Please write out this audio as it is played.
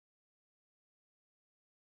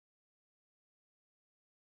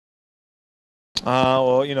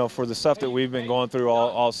Well, for the stuff that we've been going through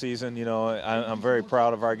all season, I'm very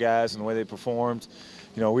proud of our guys and the way they performed.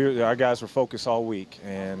 Our guys were focused all week,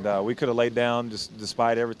 and we could have laid down just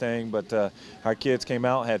despite everything, but our kids came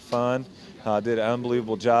out, had fun, did an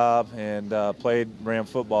unbelievable job, and ran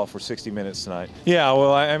football for 60 minutes tonight. Yeah,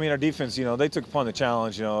 well, I mean, our defense, they took upon the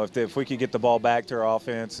challenge. If we could get the ball back to our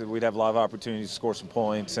offense, we'd have a lot of opportunities to score some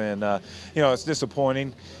points, and it's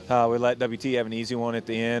disappointing. We let WT have an easy one at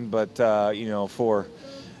the end, but for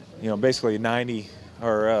basically 90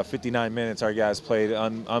 or 59 minutes, our guys played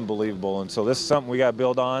unbelievable. And so this is something we got to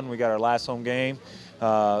build on. We got our last home game,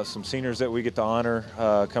 some seniors that we get to honor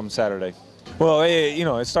come Saturday. Well,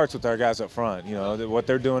 it starts with our guys up front. What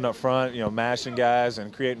they're doing up front, mashing guys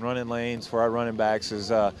and creating running lanes for our running backs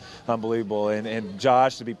is unbelievable. And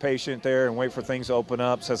Josh, to be patient there and wait for things to open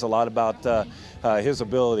up, says a lot about his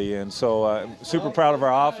ability. And so super proud of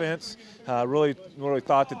our offense. Really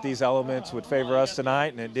thought that these elements would favor us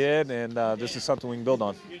tonight, and it did. And this is something we can build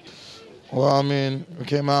on. Well, I mean, we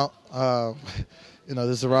came out, this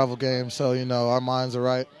is a rival game, so, our minds are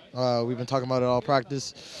right. We've been talking about it all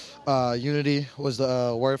practice. Unity was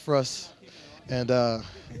the word for us, and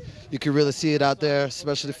you could really see it out there,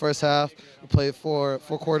 especially the first half. We played four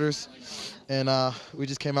quarters, and we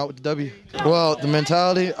just came out with the W. Well, the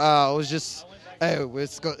mentality was just, hey,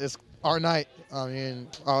 it's our night. I mean,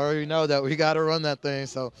 I already know that we got to run that thing,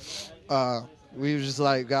 so we were just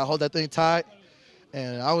like, got to hold that thing tight.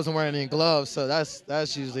 And I wasn't wearing any gloves, so that's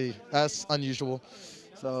unusual.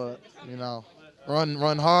 So,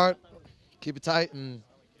 run hard, keep it tight, and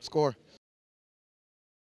score.